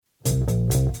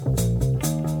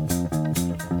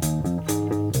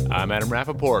I'm Adam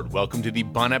Rappaport. Welcome to the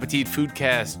Bon Appetit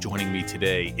Foodcast. Joining me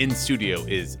today in studio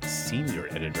is Senior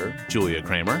Editor Julia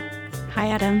Kramer. Hi,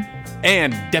 Adam.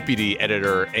 And Deputy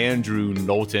Editor Andrew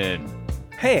Knowlton.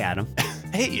 Hey, Adam.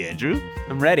 Hey, Andrew.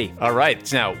 I'm ready. All right.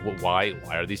 Now, why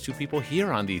are these two people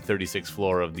here on the 36th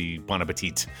floor of the Bon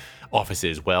Appetit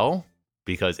offices? Well,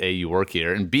 because A, you work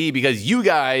here, and B, because you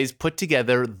guys put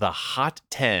together the Hot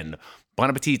 10, Bon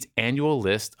Appetit's annual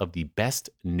list of the best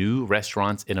new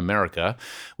restaurants in America,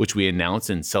 which we announce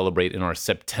and celebrate in our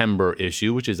September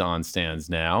issue, which is on stands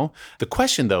now. The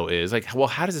question, though, is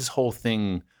how does this whole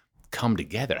thing come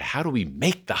together? How do we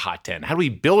make the Hot 10? How do we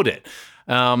build it?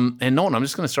 And Knowlton, I'm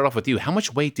just going to start off with you. How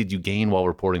much weight did you gain while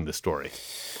reporting the story?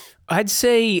 I'd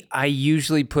say I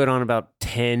usually put on about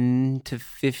 10 to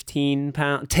 15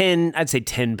 pounds. I'd say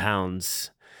 10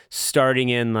 pounds. Starting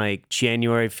in like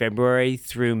January, February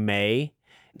through May.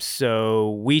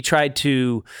 So we tried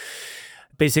to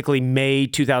basically May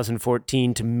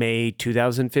 2014 to May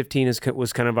 2015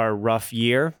 was kind of our rough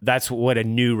year. That's what a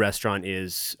new restaurant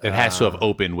is. It has to have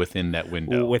opened within that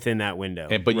window. Within that window.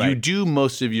 But right. You do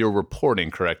most of your reporting,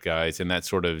 correct, guys, in that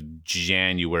sort of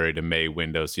January to May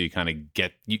window. So you kind of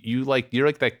get you're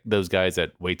like those guys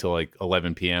that wait till like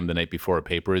 11 p.m. the night before a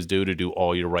paper is due to do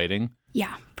all your writing.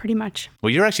 Yeah, pretty much. Well,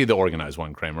 you're actually the organized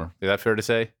one, Kramer. Is that fair to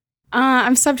say?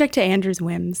 I'm subject to Andrew's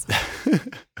whims.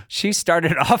 She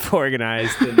started off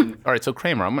organized. All right, so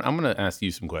Kramer, I'm going to ask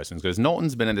you some questions because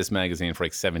Knowlton's been in this magazine for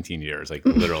like 17 years, like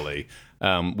literally.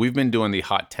 We've been doing the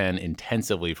Hot 10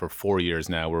 intensively for 4 years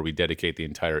now where we dedicate the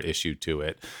entire issue to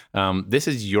it. This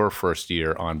is your first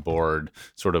year on board,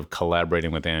 sort of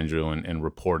collaborating with Andrew and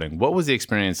reporting. What was the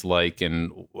experience like,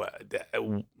 and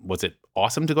was it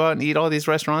awesome to go out and eat all these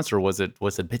restaurants, or was it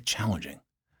a bit challenging?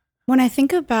 When I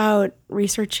think about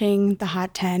researching the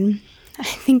Hot 10, I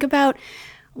think about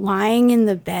lying in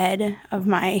the bed of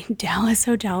my Dallas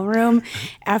hotel room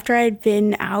after I'd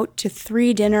been out to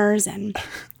 3 dinners and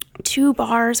 2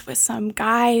 bars with some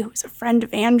guy who's a friend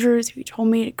of Andrew's who he told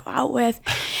me to go out with.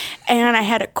 And I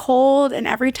had a cold, and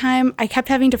every time I kept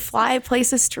having to fly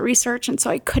places to research, and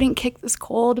so I couldn't kick this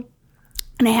cold.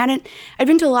 And I'd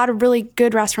been to a lot of really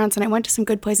good restaurants, and I went to some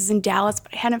good places in Dallas,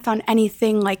 but I hadn't found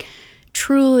anything like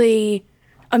truly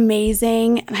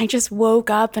amazing. And I just woke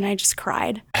up and I just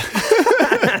cried.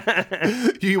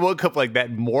 You woke up like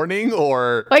that morning,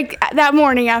 or like that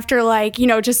morning after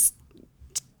just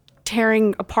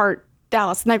tearing apart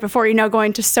Dallas the night before,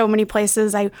 going to so many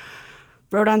places. I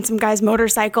rode on some guy's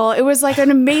motorcycle. It was like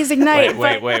an amazing night.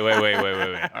 Wait. All right,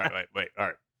 wait. All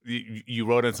right. You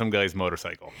rode on some guy's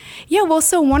motorcycle. Yeah, well,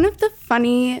 so one of the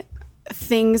funny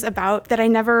things about that I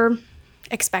never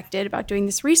expected about doing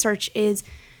this research is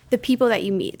the people that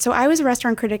you meet. So I was a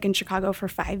restaurant critic in Chicago for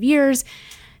 5 years.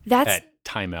 That's at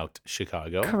Time Out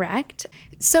Chicago. Correct.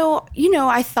 So,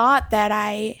 I thought that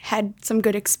I had some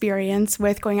good experience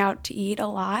with going out to eat a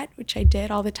lot, which I did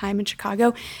all the time in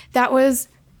Chicago. That was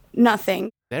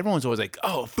nothing. Everyone's always like,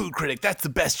 "Oh, food critic, that's the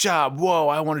best job. Whoa,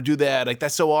 I want to do that. Like,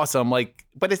 that's so awesome." Like,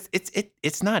 but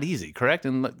it's not easy, correct?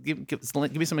 And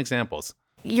give me some examples.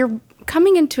 You're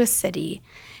coming into a city,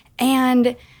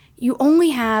 and you only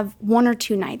have 1 or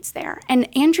 2 nights there. And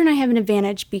Andrew and I have an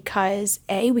advantage because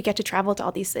A, we get to travel to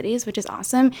all these cities, which is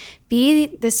awesome. B,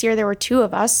 this year there were 2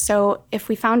 of us. So if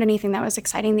we found anything that was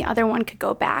exciting, the other one could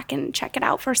go back and check it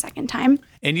out for a second time.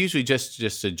 And usually just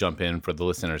to jump in for the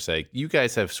listener's sake, you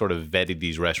guys have sort of vetted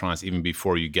these restaurants even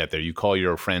before you get there. You call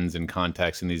your friends and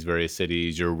contacts in these various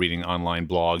cities. You're reading online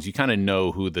blogs. You kind of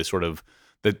know who the sort of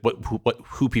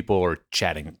who people are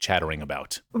chattering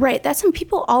about. Right. That's when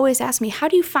people always ask me, how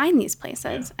do you find these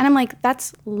places? Yeah. And I'm like,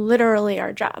 that's literally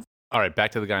our job. All right, back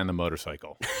to the guy on the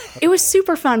motorcycle. It was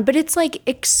super fun, but it's like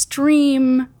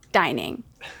extreme dining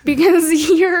because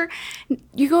you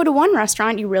go to one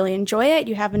restaurant, you really enjoy it,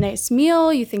 you have a nice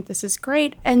meal, you think this is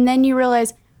great, and then you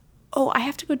realize, oh, I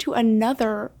have to go to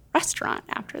another restaurant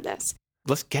after this.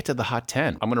 Let's get to the Hot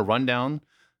 10. I'm going to run down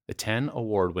the 10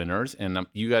 award winners, and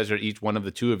you guys are each one of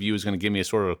the 2 of you is going to give me a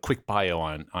sort of a quick bio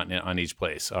on each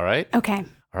place. All right? Okay.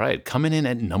 All right. Coming in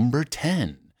at number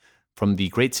 10 from the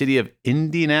great city of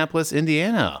Indianapolis,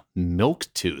 Indiana,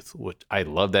 Milktooth. Which I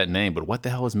love that name, but what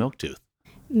the hell is Milktooth?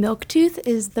 Milktooth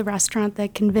is the restaurant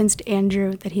that convinced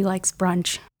Andrew that he likes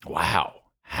brunch. Wow.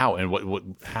 How and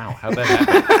how'd that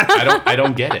happen? I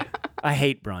don't get it. I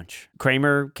hate brunch.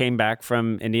 Kramer came back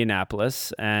from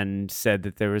Indianapolis and said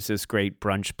that there was this great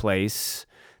brunch place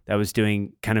that was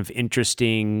doing kind of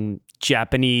interesting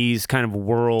Japanese kind of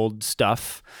world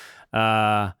stuff.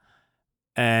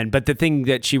 But the thing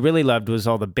that she really loved was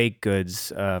all the baked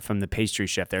goods from the pastry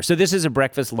chef there. So this is a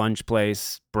breakfast, lunch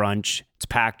place, brunch. It's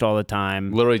packed all the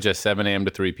time. Literally just 7 a.m.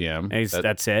 to 3 p.m.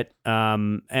 That's it.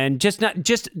 And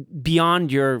just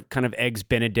beyond your kind of eggs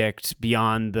Benedict,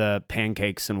 beyond the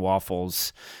pancakes and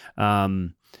waffles.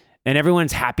 And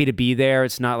everyone's happy to be there.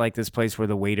 It's not like this place where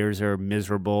the waiters are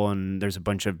miserable and there's a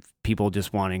bunch of people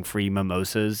just wanting free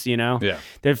mimosas, you know? Yeah.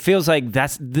 It feels like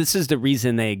this is the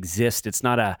reason they exist. It's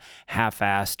not a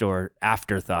half-assed or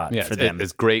afterthought for them.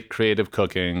 It's great creative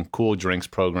cooking, cool drinks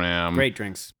program. Great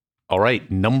drinks. All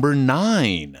right, number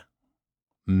 9,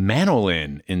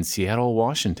 Manolin in Seattle,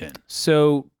 Washington.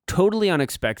 So totally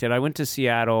unexpected. I went to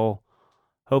Seattle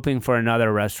hoping for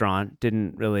another restaurant.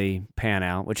 Didn't really pan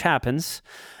out, which happens.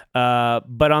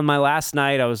 But on my last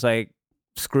night, I was like,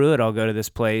 screw it, I'll go to this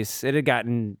place. It had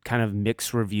gotten kind of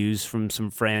mixed reviews from some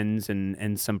friends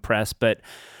and some press, but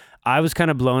I was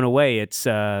kind of blown away. It's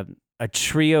a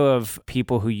trio of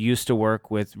people who used to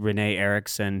work with Renee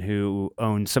Erickson, who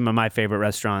owned some of my favorite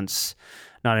restaurants,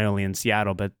 not only in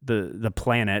Seattle, but the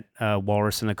Planet,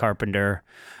 Walrus and the Carpenter,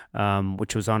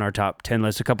 which was on our top 10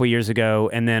 list a couple years ago,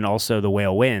 and then also the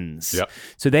Whale Winds. Yep.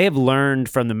 So they have learned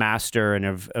from the master and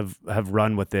have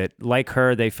run with it. Like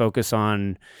her, they focus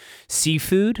on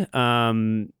seafood,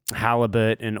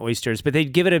 halibut and oysters, but they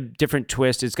give it a different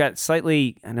twist. It's got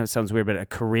slightly, I know it sounds weird, but a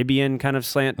Caribbean kind of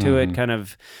slant to it, kind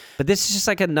of. But this is just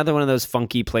like another one of those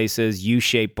funky places,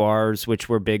 U-shaped bars, which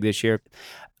were big this year.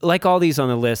 Like all these on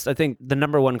the list, I think the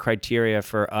number one criteria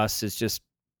for us is just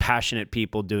passionate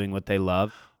people doing what they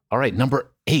love. All right,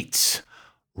 number 8,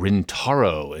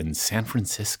 Rintaro in San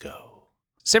Francisco.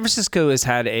 San Francisco has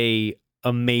had a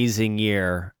amazing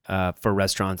year for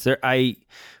restaurants. I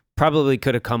probably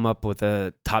could have come up with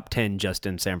a top 10 just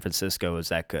in San Francisco. Is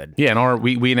that good? Yeah, and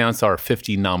we announced our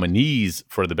 50 nominees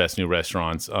for the best new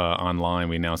restaurants online.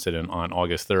 We announced it on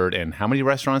August 3rd. And how many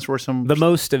restaurants were some? The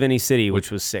most of any city, which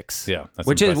was 6. Yeah, that's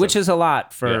which is a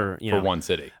lot for one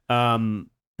city.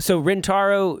 So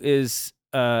Rintaro is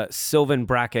Sylvan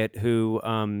Brackett, who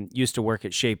used to work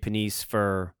at Chez Panisse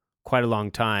for quite a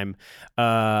long time.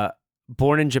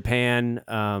 Born in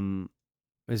Japan.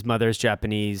 His mother's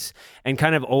Japanese, and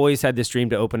kind of always had this dream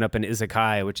to open up an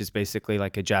izakaya, which is basically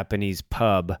like a Japanese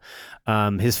pub.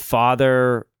 His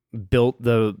father built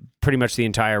pretty much the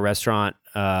entire restaurant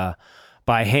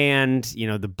by hand. You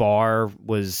know, the bar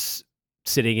was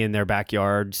sitting in their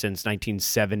backyard since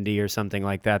 1970 or something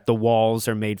like that. The walls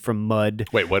are made from mud.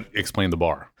 Wait, what? Explain the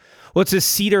bar. Well, it's a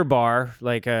cedar bar,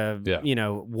 like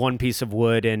one piece of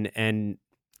wood, and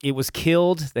it was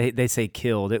killed. They say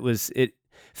killed. It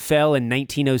fell in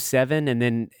 1907,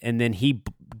 and then he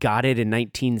got it in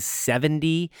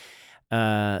 1970.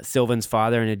 Sylvan's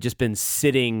father, and had just been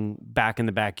sitting back in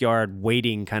the backyard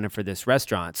waiting kind of for this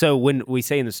restaurant. So when we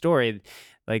say in the story,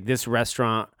 like, this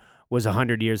restaurant was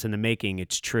 100 years in the making,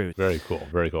 it's true. Very cool.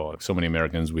 Very cool. Like, so many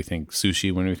Americans, we think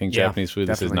sushi when we think Japanese food.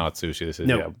 Definitely. This is not sushi. This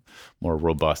is more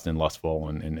robust and lustful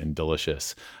and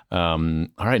delicious. All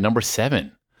right, number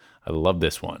 7. I love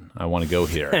this one. I want to go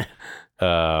here.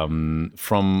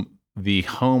 From the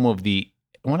home of I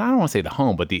don't want to say the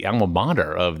home, but the alma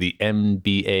mater of the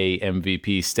NBA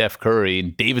MVP Steph Curry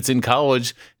in Davidson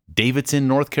College, Davidson,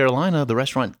 North Carolina, the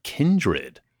restaurant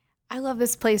Kindred. I love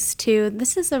this place too.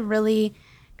 This is a really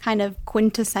kind of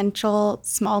quintessential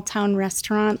small town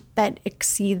restaurant that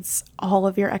exceeds all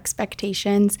of your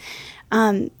expectations.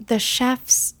 The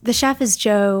chef is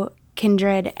Joe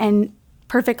Kindred, and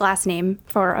perfect last name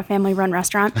for a family-run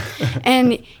restaurant.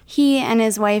 And he and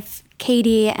his wife,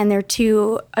 Katie, and their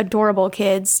 2 adorable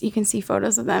kids, you can see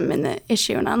photos of them in the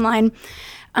issue and online,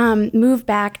 moved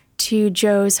back to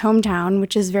Joe's hometown,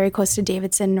 which is very close to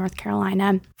Davidson, North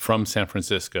Carolina. From San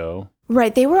Francisco.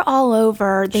 Right. They were all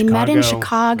over. They met in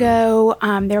Chicago.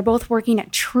 They were both working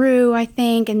at True, I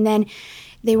think, and then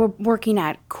they were working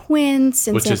at Quince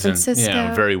in San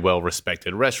Francisco. A very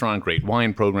well-respected restaurant, great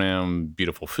wine program,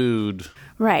 beautiful food.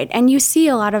 Right. And you see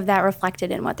a lot of that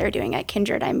reflected in what they're doing at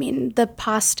Kindred. I mean, the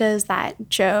pastas that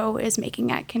Joe is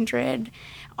making at Kindred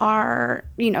are,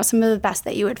 some of the best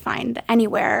that you would find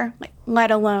anywhere,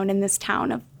 let alone in this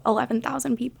town of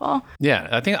 11,000 people. Yeah,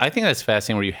 I think that's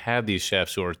fascinating where you have these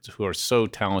chefs who are so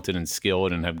talented and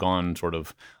skilled and have gone sort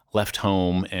of left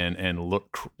home and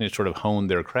sort of honed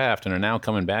their craft and are now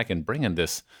coming back and bringing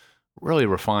this really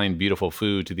refined, beautiful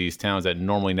food to these towns that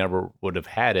normally never would have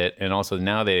had it. And also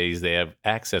nowadays they have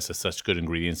access to such good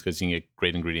ingredients because you can get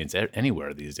great ingredients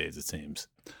anywhere these days, it seems.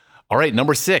 All right,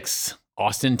 number 6,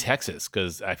 Austin, Texas,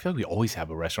 because I feel like we always have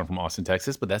a restaurant from Austin,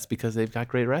 Texas, but that's because they've got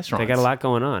great restaurants. They got a lot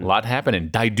going on. A lot happening.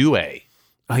 Daidue.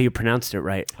 Oh, you pronounced it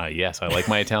right. Yes, I like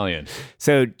my Italian.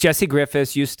 So Jesse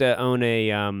Griffiths used to own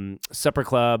a supper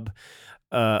club,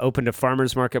 opened a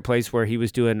farmer's marketplace where he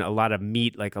was doing a lot of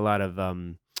meat, like a lot of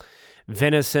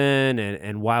venison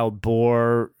and wild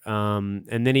boar.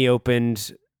 And then he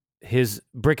opened his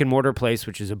brick and mortar place,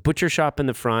 which is a butcher shop in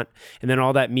the front. And then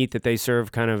all that meat that they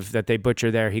serve, kind of that they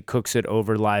butcher there, he cooks it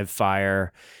over live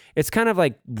fire. It's kind of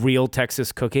like real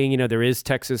Texas cooking. You know, there is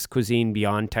Texas cuisine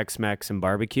beyond Tex-Mex and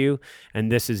barbecue,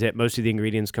 and this is it. Most of the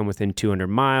ingredients come within 200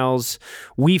 miles.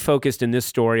 We focused in this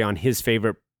story on his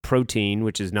favorite protein,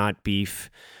 which is not beef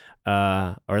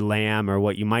or lamb or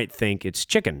what you might think. It's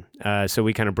chicken. So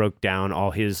we kind of broke down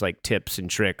all his like tips and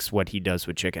tricks, what he does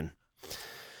with chicken.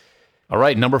 All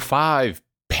right, number 5,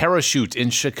 Parachute in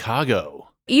Chicago.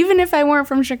 Even if I weren't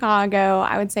from Chicago,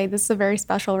 I would say this is a very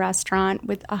special restaurant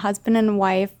with a husband and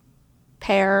wife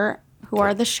pair who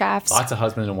are the chefs. Lots of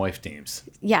husband and wife teams.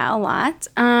 Yeah, a lot.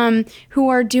 Who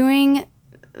are doing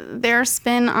their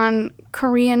spin on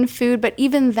Korean food, but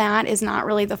even that is not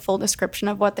really the full description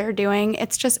of what they're doing.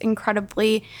 It's just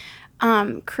incredibly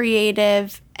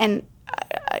creative and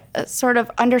a sort of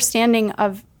understanding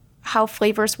of how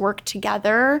flavors work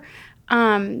together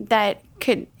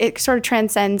it sort of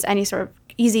transcends any sort of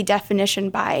easy definition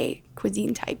by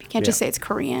cuisine type. You can't just say it's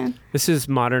Korean. This is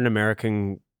modern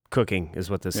American cooking is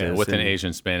what this is. With an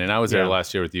Asian spin. And I was there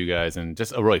last year with you guys, and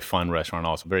just a really fun restaurant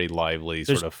also. Very lively,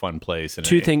 sort of fun place. And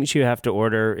two things you have to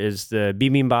order is the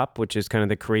bibimbap, which is kind of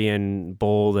the Korean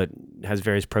bowl that has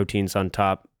various proteins on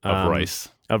top. Of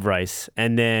rice.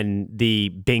 And then the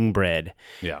bing bread,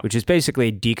 which is basically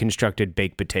a deconstructed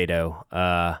baked potato.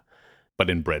 But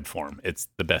in bread form. It's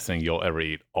the best thing you'll ever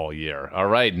eat all year. All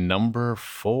right, number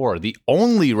 4, the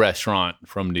only restaurant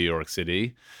from New York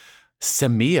City,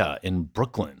 Samiya in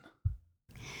Brooklyn.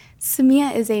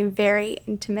 Samiya is a very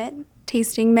intimate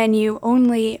tasting menu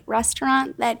only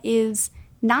restaurant that is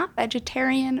not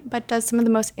vegetarian, but does some of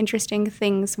the most interesting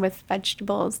things with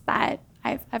vegetables that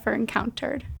I've ever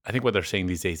encountered. I think what they're saying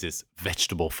these days is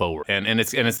vegetable forward, and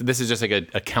it's this is just like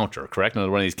a counter, correct? Another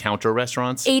one of these counter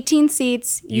restaurants. 18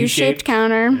 seats, U-shaped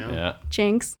counter. Yeah.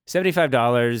 Jinx.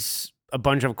 $75, a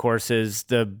bunch of courses.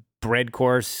 The bread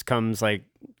course comes like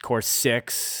course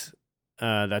 6.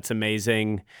 That's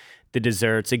amazing. The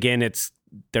desserts, again,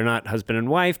 they're not husband and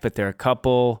wife, but they're a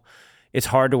couple. It's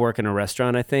hard to work in a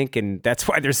restaurant, I think, and that's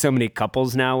why there's so many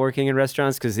couples now working in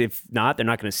restaurants, because if not, they're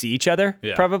not going to see each other,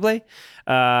 probably.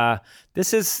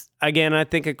 This is, again, I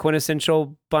think a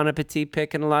quintessential Bon Appetit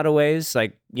pick in a lot of ways,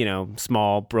 like, you know,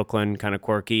 small, Brooklyn, kind of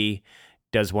quirky,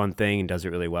 does one thing and does it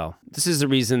really well. This is the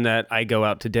reason that I go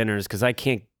out to dinners, because I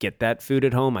can't get that food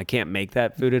at home. I can't make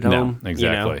that food at home. No,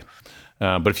 exactly. You know?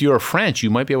 But if you are French,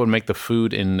 you might be able to make the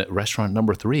food in restaurant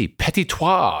number 3, Petit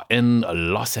Trois in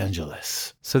Los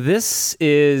Angeles. So this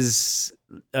is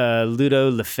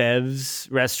Ludo Lefebvre's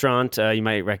restaurant. You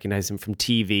might recognize him from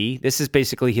TV. This is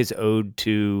basically his ode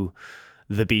to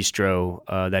the bistro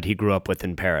that he grew up with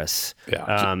in Paris.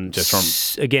 Yeah, just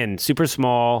from again, super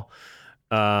small.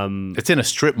 It's in a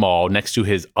strip mall next to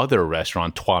his other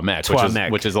restaurant, Trois Mecs,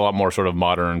 which is a lot more sort of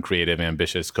modern, creative,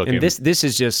 ambitious cooking. And this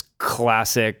is just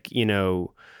classic, you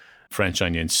know, French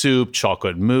onion soup,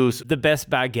 chocolate mousse. The best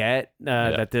baguette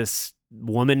that this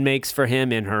woman makes for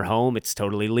him in her home. It's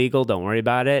totally legal. Don't worry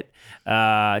about it.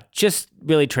 Just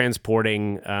really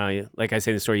transporting, like I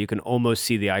say in the story, you can almost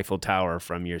see the Eiffel Tower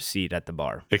from your seat at the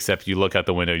bar. Except you look out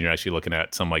the window and you're actually looking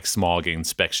at some like smog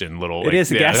inspection little. It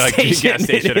is a gas station. Gas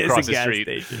station across the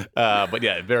street. But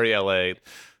yeah, very LA.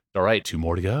 All right, 2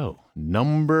 more to go.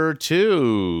 Number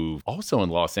 2, also in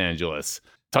Los Angeles.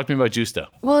 Talk to me about Justo.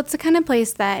 Well, it's the kind of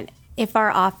place that if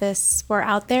our office were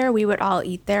out there, we would all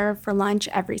eat there for lunch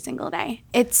every single day.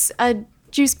 It's a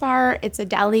juice bar. It's a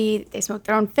deli. They smoke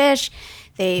their own fish.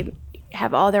 They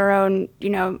have all their own,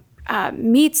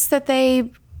 meats that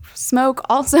they smoke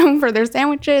also for their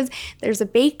sandwiches. There's a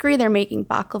bakery. They're making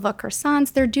baklava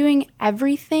croissants. They're doing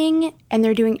everything, and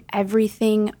they're doing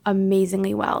everything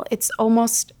amazingly well. It's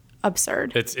almost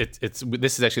absurd. It's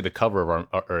this is actually the cover of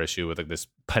our issue with like this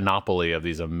panoply of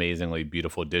these amazingly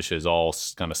beautiful dishes all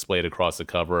kind of splayed across the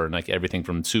cover, and like everything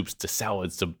from soups to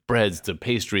salads to breads to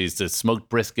pastries to smoked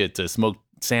brisket to smoked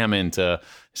salmon to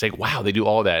it's like, wow, they do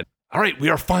all that. All right, we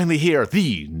are finally here.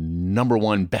 The number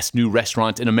 1 best new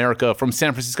restaurant in America from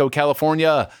San Francisco,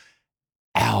 California,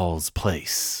 Al's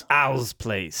Place. Al's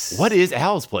Place. What is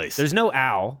Al's Place? There's no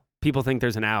Al. People think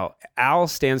there's an Al. Al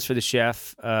stands for the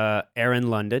chef,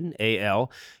 Aaron London,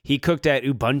 A-L. He cooked at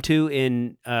Ubuntu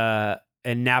in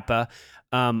in Napa.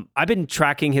 I've been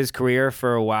tracking his career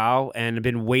for a while and I've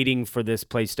been waiting for this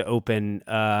place to open.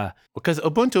 Because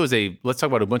Ubuntu is let's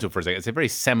talk about Ubuntu for a second. It's a very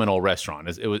seminal restaurant.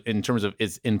 It was in terms of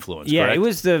its influence. Yeah,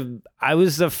 correct? I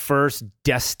was the first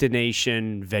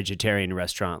destination vegetarian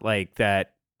restaurant like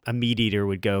that. A meat eater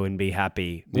would go and be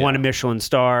happy. Yeah. Won a Michelin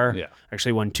star. Yeah.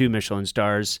 Actually won 2 Michelin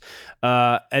stars.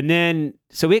 And then,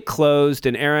 so it closed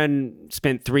and Aaron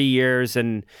spent 3 years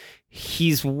and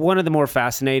he's one of the more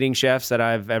fascinating chefs that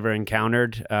I've ever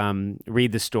encountered.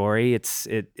 Read the story.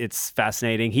 It's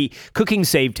fascinating. Cooking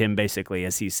saved him, basically,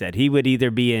 as he said. He would either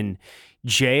be in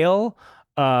jail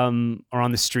or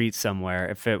on the street somewhere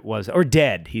if it was, or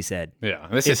dead, he said. Yeah,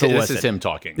 this is him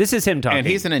talking. This is him talking. And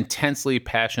he's an intensely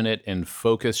passionate and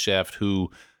focused chef who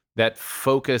that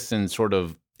focus and sort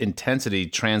of intensity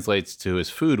translates to his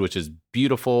food, which is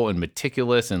beautiful and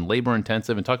meticulous and labor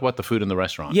intensive. And talk about the food in the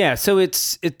restaurant. Yeah, so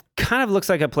it kind of looks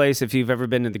like a place, if you've ever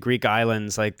been to the Greek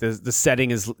islands, like the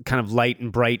setting is kind of light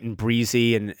and bright and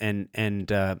breezy,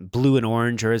 and blue and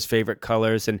orange are his favorite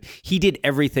colors. And he did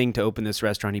everything to open this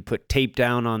restaurant. He put tape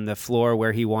down on the floor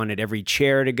where he wanted every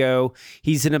chair to go.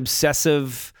 He's an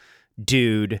obsessive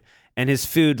dude. And his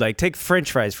food, like take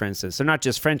French fries, for instance. They're not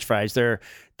just French fries. They're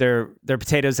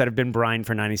potatoes that have been brined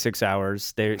for 96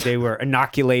 hours. They were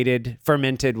inoculated,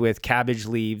 fermented with cabbage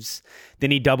leaves.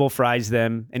 Then he double fries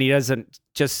them, and he doesn't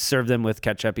just serve them with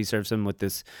ketchup. He serves them with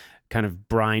this kind of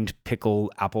brined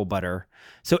pickle apple butter.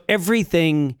 So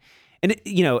everything, and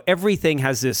everything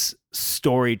has this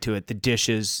story to it. The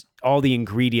dishes, all the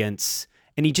ingredients,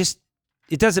 and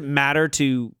it doesn't matter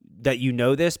to that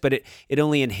this, but it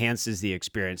only enhances the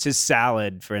experience. His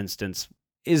salad, for instance,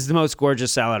 is the most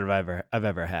gorgeous salad I've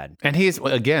ever had. And he's,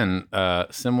 again,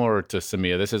 similar to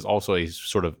Samia, this is also a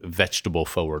sort of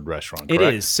vegetable-forward restaurant, correct?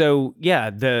 It is. So,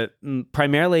 yeah,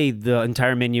 primarily the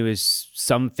entire menu is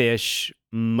some fish,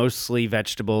 mostly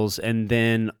vegetables, and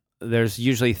then there's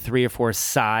usually 3 or 4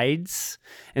 sides.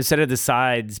 Instead of the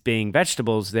sides being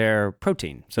vegetables, they're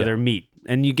protein, so they're meat.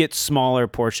 And you get smaller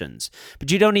portions, but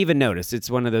you don't even notice.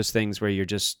 It's one of those things where you're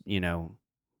just, a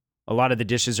lot of the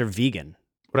dishes are vegan.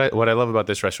 What I love about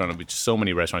this restaurant, which so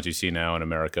many restaurants you see now in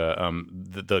America,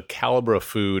 the caliber of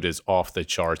food is off the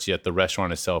charts, yet the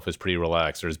restaurant itself is pretty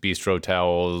relaxed. There's bistro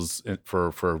towels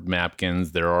for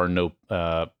napkins. There are no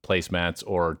placemats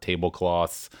or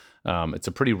tablecloths. It's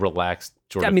a pretty relaxed,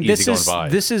 sort of easygoing vibe.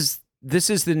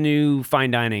 This is the new fine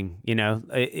dining.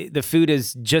 The food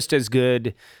is just as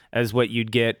good as what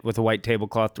you'd get with a white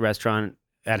tablecloth restaurant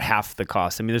at half the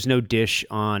cost. I mean, there's no dish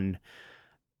on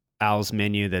Al's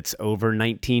menu that's over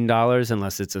 $19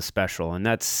 unless it's a special. And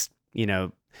that's,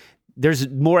 there's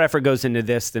more effort goes into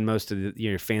this than most of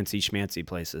your fancy schmancy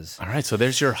places. All right, so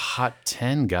there's your Hot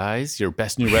 10, guys. Your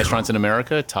best new restaurants in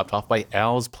America, topped off by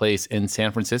Al's Place in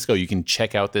San Francisco. You can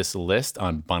check out this list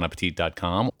on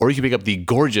bonappetit.com, or you can pick up the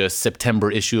gorgeous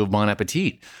September issue of Bon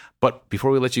Appetit. But before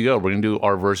we let you go, we're going to do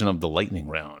our version of the lightning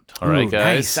round. All right,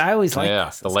 guys? Nice. I always like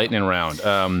this. The lightning round.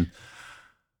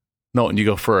 Nolan, you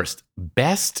go first.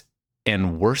 Best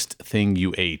and worst thing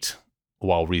you ate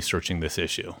while researching this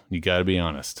issue. You got to be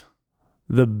honest.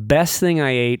 The best thing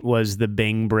I ate was the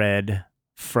Bing bread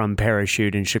from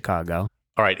Parachute in Chicago.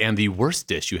 All right, and the worst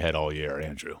dish you had all year,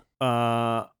 Andrew?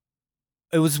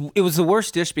 It was the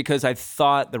worst dish because I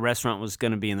thought the restaurant was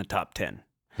going to be in the top 10.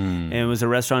 And it was a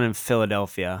restaurant in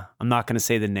Philadelphia. I'm not going to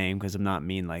say the name because I'm not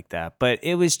mean like that, but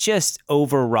it was just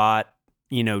overwrought,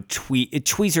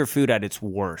 tweezer food at its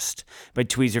worst. By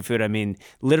tweezer food, I mean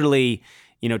literally,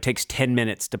 it takes 10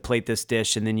 minutes to plate this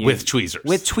dish, and then with tweezers.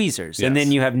 Yes. And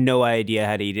then you have no idea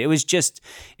how to eat it.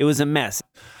 It was a mess.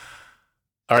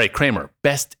 All right, Kramer,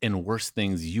 best and worst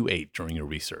things you ate during your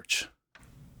research.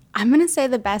 I'm going to say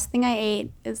the best thing I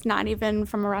ate is not even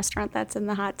from a restaurant that's in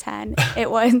the Hot 10.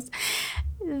 It was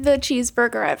the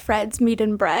cheeseburger at Fred's Meat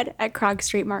and Bread at Krog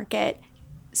Street Market.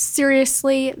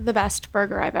 Seriously, the best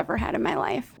burger I've ever had in my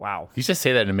life. Wow. You just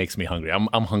say that and it makes me hungry. I'm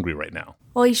hungry right now.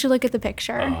 Well, you should look at the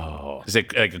picture. Oh. Is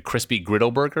it like a crispy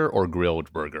griddle burger or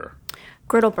grilled burger?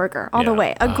 Griddle burger, all the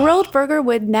way. A grilled burger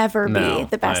would never be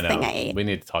the best thing I ate. We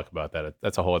need to talk about that.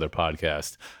 That's a whole other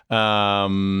podcast.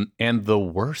 And the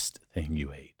worst thing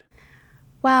you ate?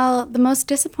 Well, the most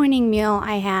disappointing meal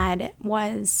I had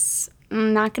was,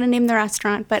 I'm not going to name the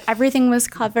restaurant, but everything was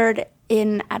covered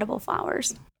in edible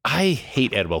flowers. I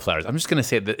hate edible flowers. I'm just going to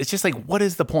say that it's just like, what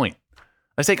is the point?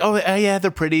 It's like, oh, yeah, they're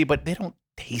pretty, but they don't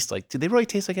taste like, do they really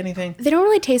taste like anything? They don't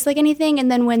really taste like anything. And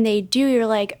then when they do, you're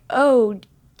like, oh,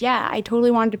 yeah, I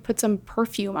totally wanted to put some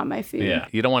perfume on my food. Yeah,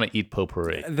 you don't want to eat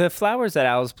potpourri. The flowers at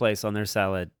Al's Place on their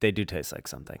salad, they do taste like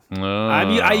something. Oh.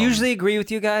 I usually agree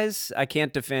with you guys. I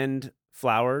can't defend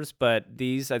flowers, but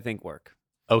these I think work.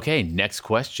 Okay, next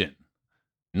question.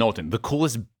 Knowlton, the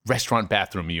coolest restaurant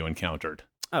bathroom you encountered?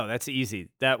 Oh, that's easy.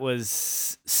 That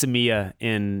was Samia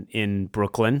in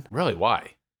Brooklyn. Really?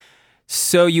 Why?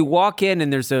 So you walk in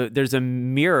and there's a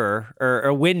mirror or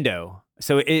a window.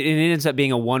 So it ends up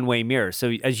being a one-way mirror.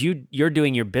 So as you're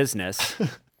doing your business,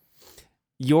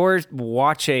 you're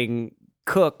watching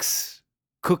cooks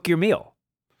cook your meal.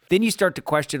 Then you start to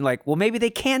question, like, well, maybe they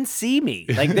can see me.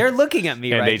 Like, they're looking at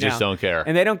me And right they now. just don't care.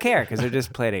 And they don't care because they're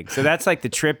just plating. So that's like the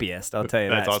trippiest, I'll tell you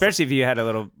That's that. awesome. Especially if you had a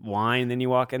little wine, then you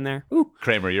walk in there. Ooh.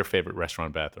 Kramer, your favorite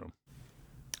restaurant bathroom?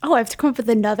 Oh, I have to come up with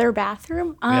another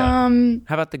bathroom. Yeah.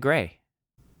 How about the gray?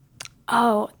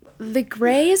 Oh, the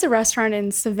Gray is a restaurant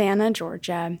in Savannah,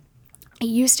 Georgia. It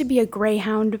used to be a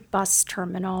Greyhound bus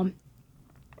terminal.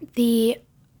 The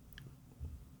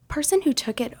person who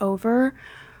took it over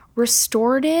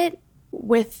restored it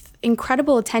with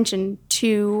incredible attention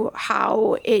to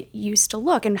how it used to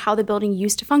look and how the building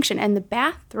used to function. And the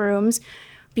bathrooms,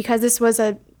 because this was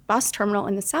a bus terminal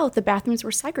in the South, the bathrooms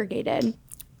were segregated.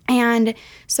 And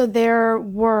so there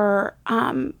were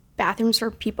bathrooms for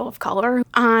people of color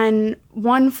on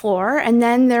one floor, and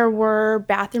then there were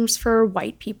bathrooms for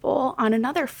white people on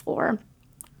another floor.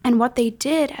 And what they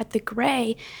did at the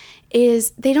Gray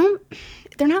is they're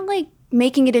not like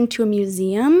making it into a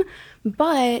museum,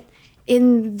 but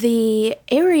in the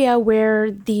area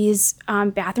where these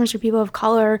bathrooms for people of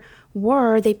color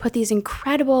were, they put these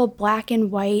incredible black and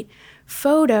white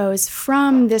photos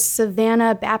from this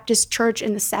Savannah Baptist church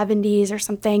in the 70s or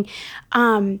something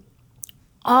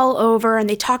all over, and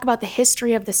they talk about the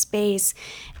history of the space.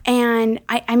 And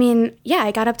I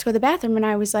got up to go to the bathroom, and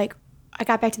I was like, I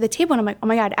got back to the table and I'm like, oh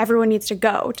my God, everyone needs to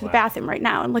go to the bathroom right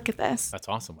now and look at this. That's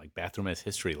awesome. Like bathroom as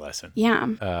history lesson.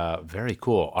 Yeah. Very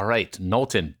cool. All right.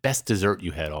 Knowlton, best dessert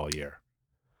you had all year?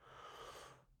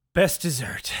 Best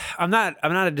dessert. I'm not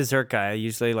a dessert guy. I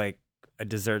usually like a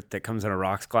dessert that comes in a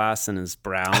rocks glass and is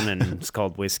brown and it's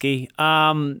called whiskey.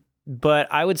 But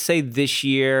I would say this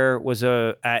year was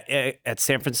in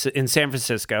San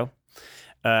Francisco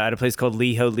at a place called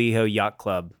Liho Yacht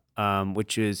Club.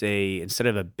 Which is instead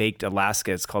of a baked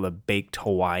Alaska, it's called a baked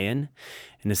Hawaiian.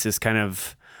 And it's this kind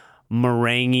of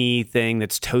meringue thing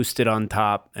that's toasted on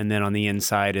top. And then on the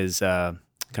inside is kind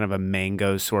of a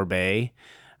mango sorbet.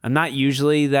 I'm not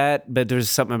usually that, but there's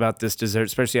something about this dessert,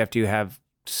 especially after you have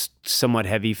somewhat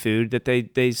heavy food that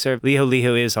they serve.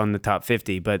 Liho is on the top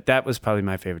 50, but that was probably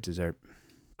my favorite dessert.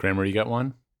 Kramer, you got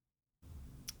one?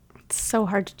 It's so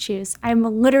hard to choose. I'm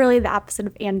literally the opposite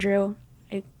of Andrew.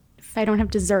 If I don't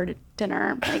have dessert at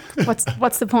dinner, like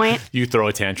what's the point? You throw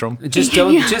a tantrum? Just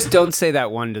don't say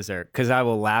that one dessert because I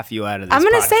will laugh you out of this. I'm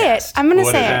gonna say it. I'm gonna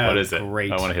say it. What is it?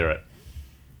 Great. I want to hear it.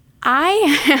 I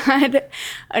had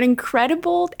I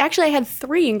had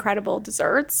 3 incredible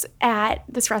desserts at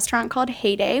this restaurant called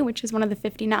Heyday, which is one of the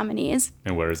 50 nominees.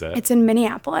 And where is that? It's in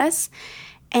Minneapolis.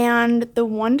 And the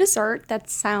one dessert that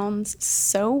sounds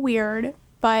so weird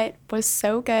but was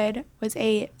so good was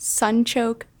a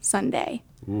sunchoke sundae.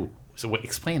 Ooh. So wait,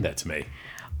 explain that to me.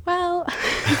 Well,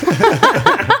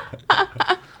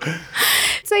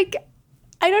 it's like,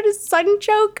 I don't know,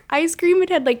 sunchoke ice cream. It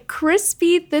had like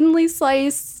crispy, thinly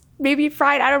sliced, maybe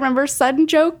fried, I don't remember,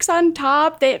 sunchokes on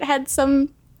top. It had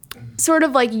some sort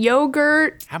of like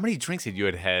yogurt. How many drinks had you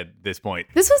had at this point?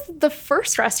 This was the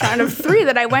first restaurant of 3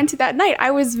 that I went to that night. I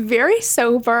was very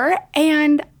sober,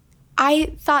 and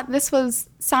I thought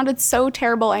sounded so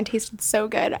terrible and tasted so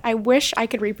good. I wish I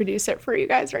could reproduce it for you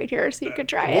guys right here so you could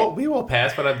try Well, it. we will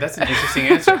pass, but that's an interesting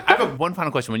answer. I have one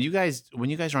final question. When you guys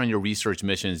are on your research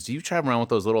missions, do you travel around with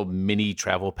those little mini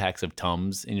travel packs of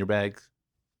Tums in your bags?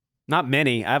 Not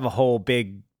many. I have a whole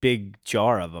big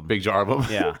jar of them. Big jar of them?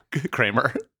 Yeah.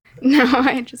 Kramer? No,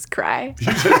 I just cry.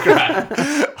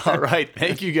 All right.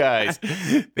 Thank you, guys.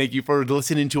 Thank you for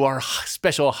listening to our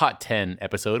special Hot 10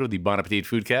 episode of the Bon Appetit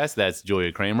Foodcast. That's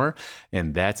Julia Kramer,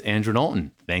 and that's Andrew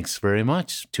Knowlton. Thanks very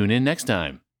much. Tune in next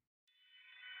time.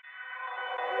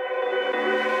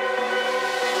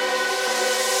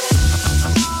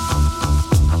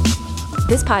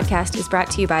 This podcast is brought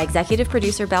to you by executive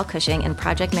producer Belle Cushing and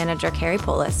project manager Carrie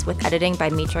Polis, with editing by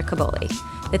Mitra Kaboli.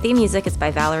 The theme music is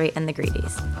by Valerie and the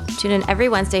Greedies. Tune in every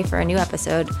Wednesday for a new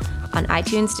episode on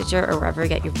iTunes, Stitcher, or wherever you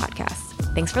get your podcasts.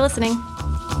 Thanks for listening.